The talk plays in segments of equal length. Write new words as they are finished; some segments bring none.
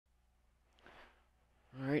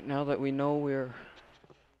Alright, now that we know we're...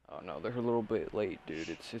 Oh no, they're a little bit late, dude.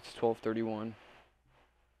 It's 12:31.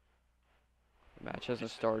 The match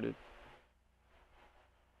hasn't started.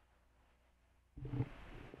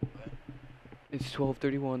 It's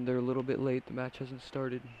 12:31. They're a little bit late. The match hasn't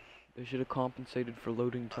started. They should have compensated for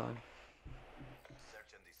loading time.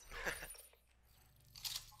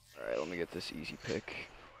 Alright, let me get this easy pick.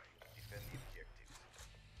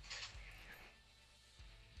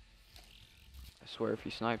 I swear if he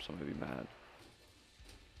snipes, I'm gonna be mad.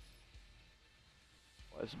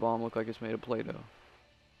 Why does the bomb look like it's made of Play-Doh?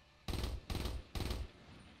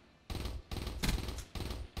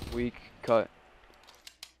 Weak, cut.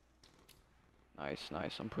 Nice,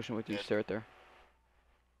 nice. I'm pushing with you. Stay right there.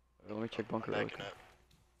 Let me check bunker. I'm backing up.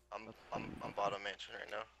 I'm bottom mansion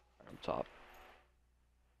right now. I'm top.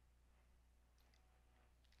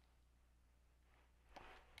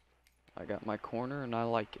 I got my corner and I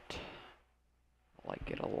like it. I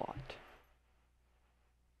like it a lot.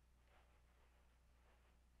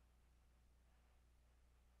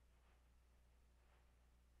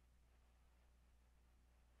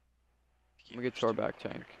 Let me get to our back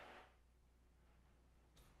tank.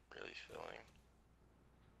 Really filling.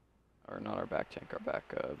 Or not our back tank, our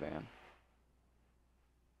back van.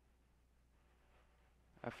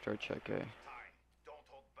 After I check A.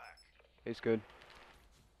 A's good.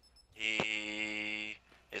 He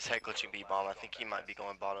is head glitching B bomb. I think he might be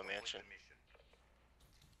going bottom mansion.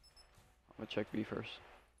 I'm gonna check B first.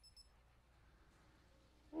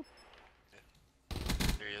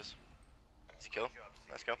 There he is. Let's go.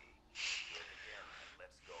 Let's go.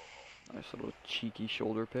 Nice little cheeky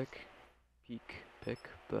shoulder pick. Pick.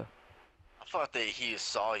 I thought that he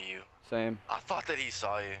saw you. Same. I thought that he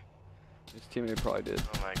saw you. His teammate probably did.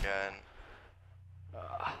 Oh my god.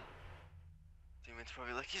 Teammate's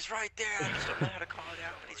probably like, he's right there. I just don't know how to call it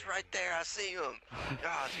out, but he's right there. I see him.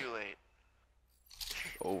 Ah, too late.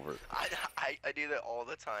 Over. I do that all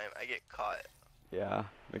the time. I get caught. Yeah,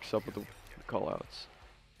 mixed up with the callouts.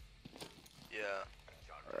 Yeah.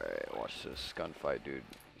 Alright, watch this gunfight, dude.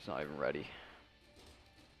 He's not even ready.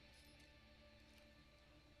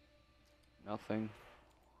 Nothing.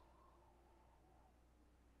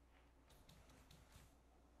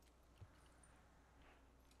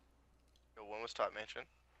 Yo, one was top mansion.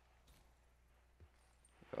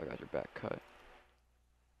 I got your back cut.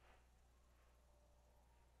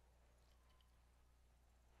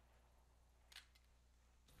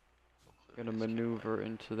 Gonna maneuver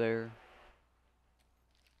into there.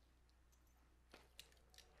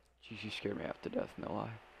 Jeez, you scared me half to death, no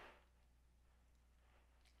lie.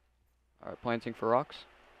 Alright, planting for rocks.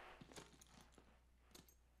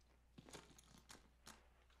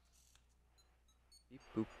 Beep,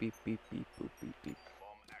 boop, beep, beep, beep, boop, beep, beep.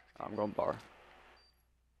 I'm going bar.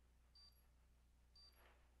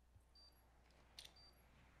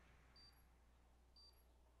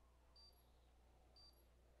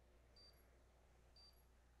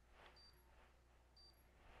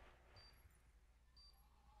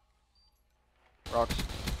 Rocks.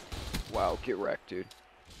 Wow, get wrecked, dude.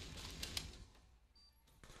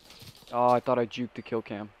 Oh, I thought I juked the kill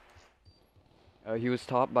cam. He was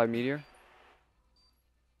top by Meteor.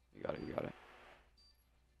 You got it, you got it.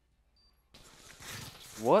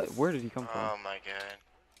 What? Where did he come from? Oh my god.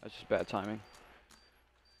 That's just bad timing.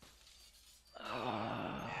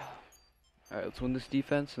 Alright, let's win this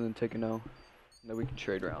defense and then take an O. And then we can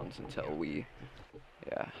trade rounds until we...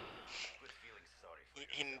 Yeah.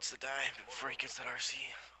 He needs to die before he gets that RC.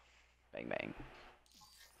 Bang, bang.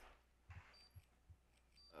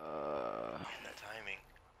 Man, that timing.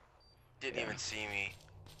 Didn't even see me.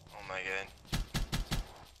 Oh my god.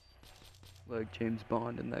 Like James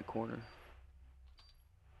Bond in that corner.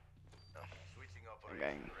 Bang,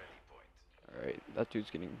 bang. Alright, that dude's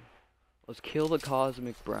getting... Let's kill the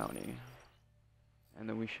Cosmic Brownie. And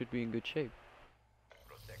then we should be in good shape.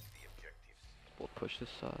 We'll push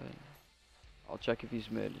this side. I'll check if he's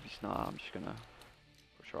mid. If he's not, I'm just gonna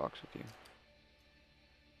push rocks with you.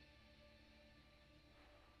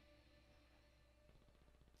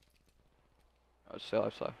 Oh, stay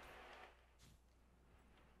alive, stay alive.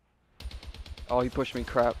 Oh, he pushed me.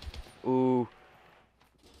 Crap. Ooh.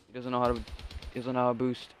 He doesn't know how to. He doesn't know how to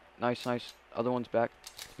boost. Nice, nice. Other one's back.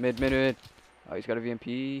 Mid. Oh, he's got a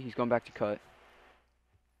VMP. He's going back to cut.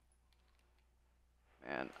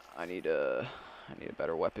 Man, I need a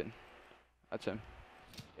better weapon. That's him.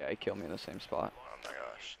 Yeah, he killed me in the same spot. Oh my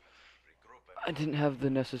gosh. I didn't have the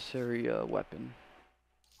necessary weapon.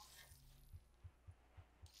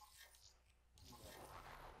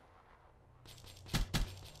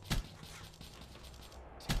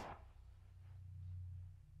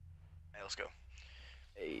 Hey, let's go.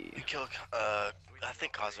 Hey. You kill, I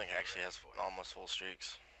think Cosmic actually has almost full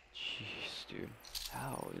streaks. Jeez, dude.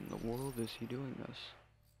 How in the world is he doing this?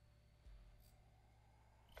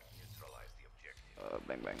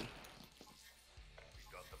 Bang bang.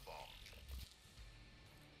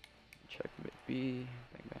 Check mid B.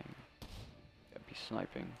 Bang bang. Gotta be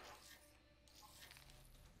sniping.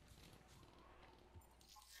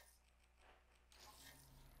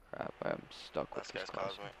 Crap, I'm stuck with Last this guy's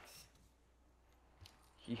Cosmic. Cosmic.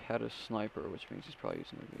 He had a sniper, which means he's probably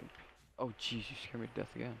using the game. Oh jeez, you scared me to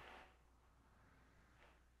death again.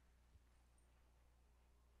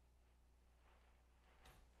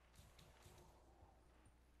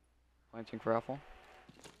 Planting for Raffle.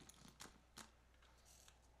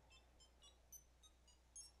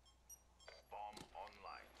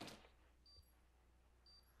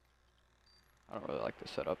 I don't really like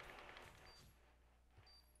this setup.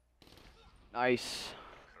 Nice.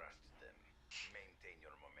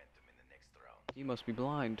 He must be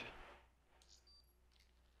blind.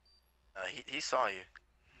 He saw you.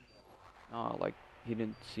 Oh, like he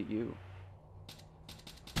didn't see you.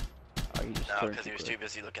 He just No, turned because he was quick. too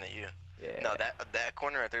busy looking at you. Yeah. No, that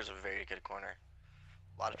corner right there is a very good corner.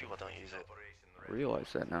 A lot of people don't use it. I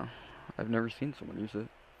realize that now. I've never seen someone use it.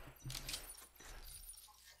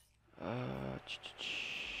 I'm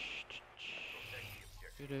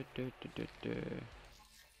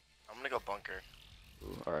gonna go bunker.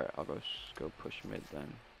 Alright, I'll go push mid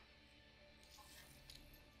then.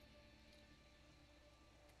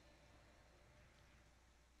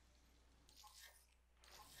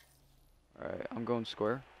 Alright, I'm going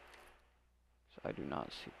square. So I do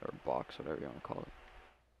not see, or box, whatever you want to call it.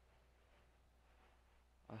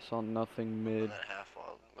 I saw nothing On mid. that half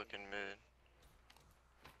wall looking mid.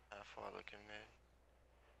 Half wall looking mid.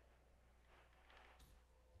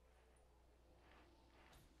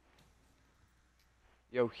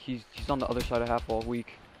 Yo, he's on the other side of half wall,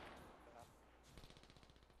 weak.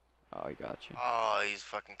 Oh, I got you. Oh, he's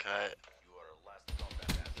fucking cut.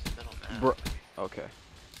 He's middle mad. Bro. Okay.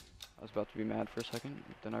 I was about to be mad for a second,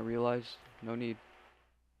 then I realized no need.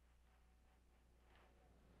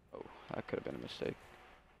 Oh, that could have been a mistake.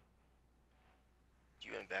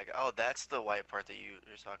 You went back. Oh, that's the white part that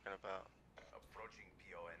you're talking about.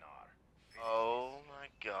 Oh my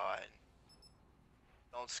god.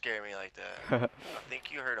 Don't scare me like that. I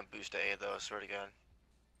think you heard him boost A though, I swear to god.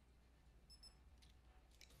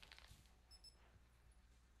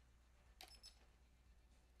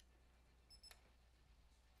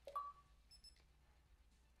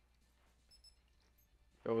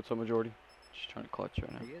 Yo, what's up, majority? Just trying to clutch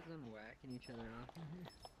right now. Are you guys done whacking each other off?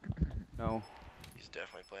 No. He's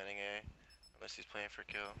definitely playing A. Unless he's playing for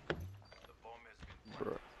kill.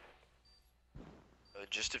 Bro.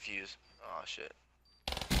 Just defuse. Oh shit.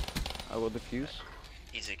 I will defuse.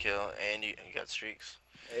 Easy kill, and you got streaks.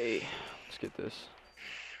 Hey, let's get this.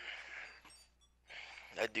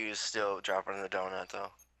 That dude is still dropping the donut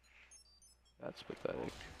though. That's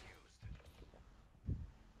pathetic.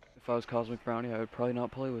 If I was Cosmic Brownie, I would probably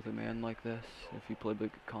not play with a man like this if he played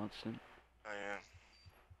like a constant. Oh yeah.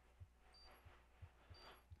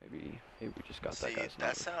 Maybe we just got See, that guy's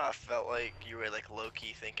that's number. how I felt like you were like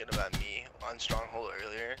low-key thinking about me on Stronghold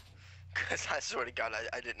earlier. Cause I swear to god,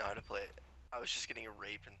 I didn't know how to play it. I was just getting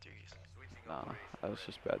raped in threes. Nah, that was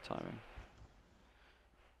just bad timing.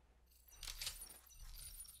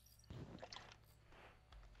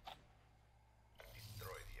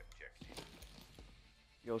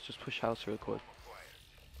 Yo, let's just push house real quick.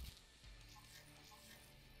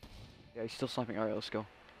 Yeah, he's still sniping. Alright, let's go.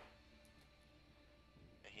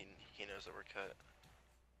 He knows that we're cut.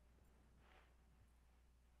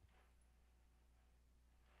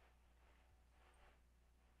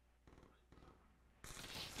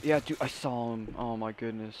 Yeah, dude, I saw him. Oh my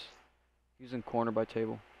goodness. He's in corner by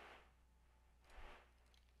table.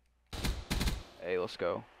 Hey, let's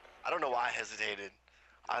go. I don't know why I hesitated.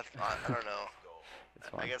 I don't know. It's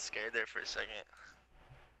I fine. got scared there for a second.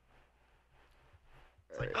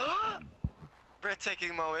 It's like, Alright. ah!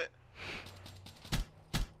 Breathtaking moment.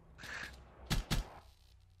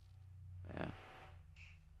 Yeah.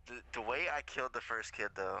 The way I killed the first kid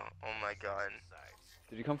though, oh my god.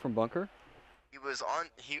 Did he come from bunker? He was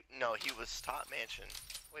top mansion.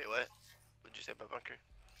 Wait, what? What'd you say about bunker?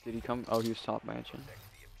 Did he come? Oh, he was top mansion.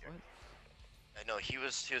 What? I know he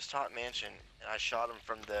was top mansion, and I shot him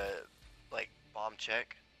from the like bomb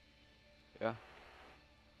check. Yeah.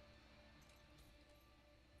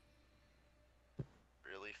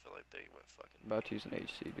 Really feel like they went fucking. About to use an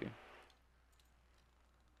HC, dude.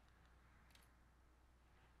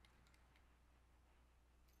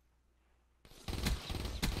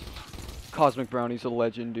 Cosmic Brownie's a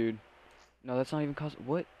legend, dude. No, that's not even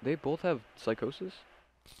what? They both have psychosis?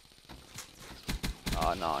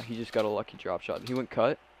 Ah, nah, he just got a lucky drop shot. He went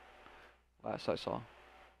cut. Last I saw.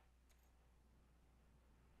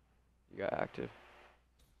 You got active.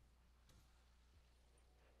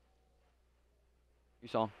 You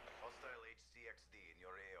saw him.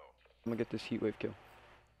 I'm gonna get this heat wave kill.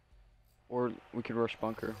 Or we could rush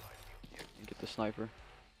bunker and get the sniper.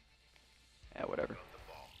 Yeah, whatever.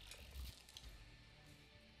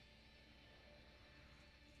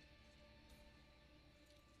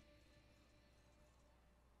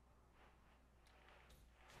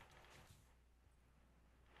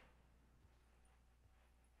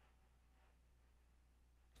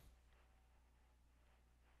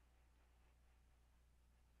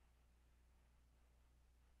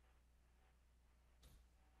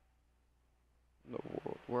 The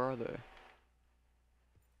world. Where are they?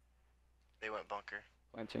 They went bunker.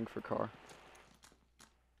 Planting for car.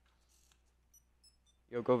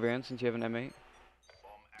 Yo, go van since you have an M8.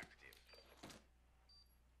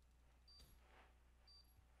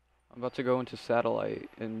 I'm about to go into satellite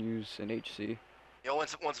and use an HC. Yo,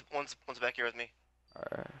 one's back here with me.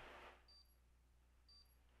 Alright.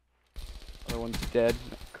 Other one's dead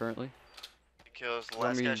currently. Kills. The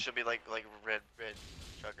last guy should be like red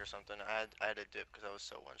truck or something. I had a dip because I was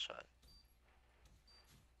so one shot.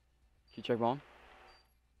 Can you check bomb?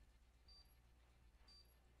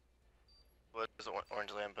 What is it? Orange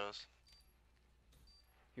Lambos?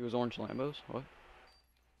 He was orange Lambos? What?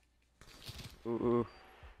 Ooh.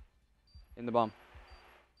 In the bomb.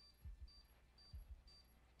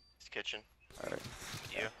 It's kitchen. Alright.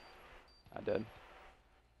 Yeah. I dead.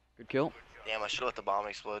 Good kill. Damn, I should let the bomb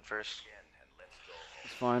explode first.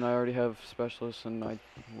 It's fine, I already have specialists and I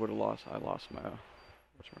would've lost. I lost my,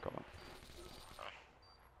 whatchamacallit.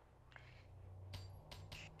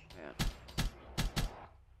 Man.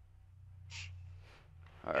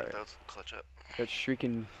 Alright. Clutch up. Got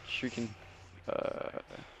shrieking,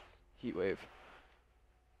 heat wave.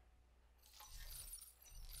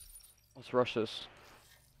 Let's rush this.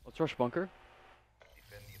 Let's rush bunker.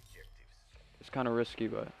 It's kind of risky,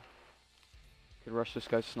 but could rush this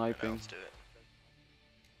guy sniping. Let's do it.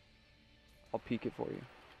 I'll peek it for you.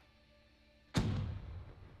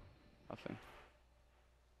 Nothing.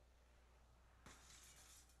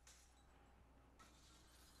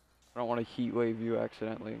 I don't want to heat wave you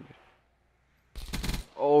accidentally.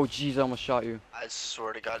 Oh jeez, I almost shot you. I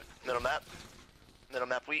swear to God. Middle map. Middle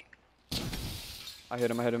map weak. I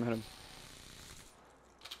hit him.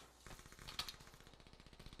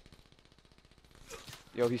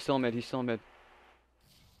 Yo, he's still mid. He's challenging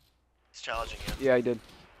you. Yeah, I did.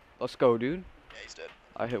 Let's go, dude. Yeah, he's dead.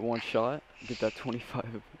 I hit one shot. Get that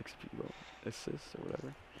 25 XP assist or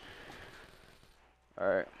whatever.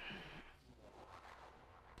 Alright.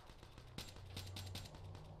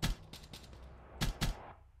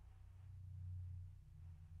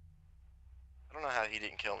 I don't know how he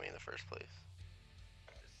didn't kill me in the first place.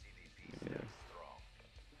 Yeah.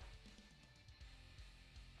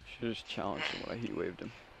 Should've just challenged him when I heat waved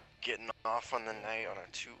him. Getting off on the night on a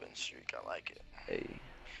 2-win streak. I like it. Hey.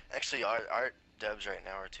 Actually, our dubs right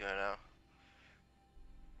now are 2-0.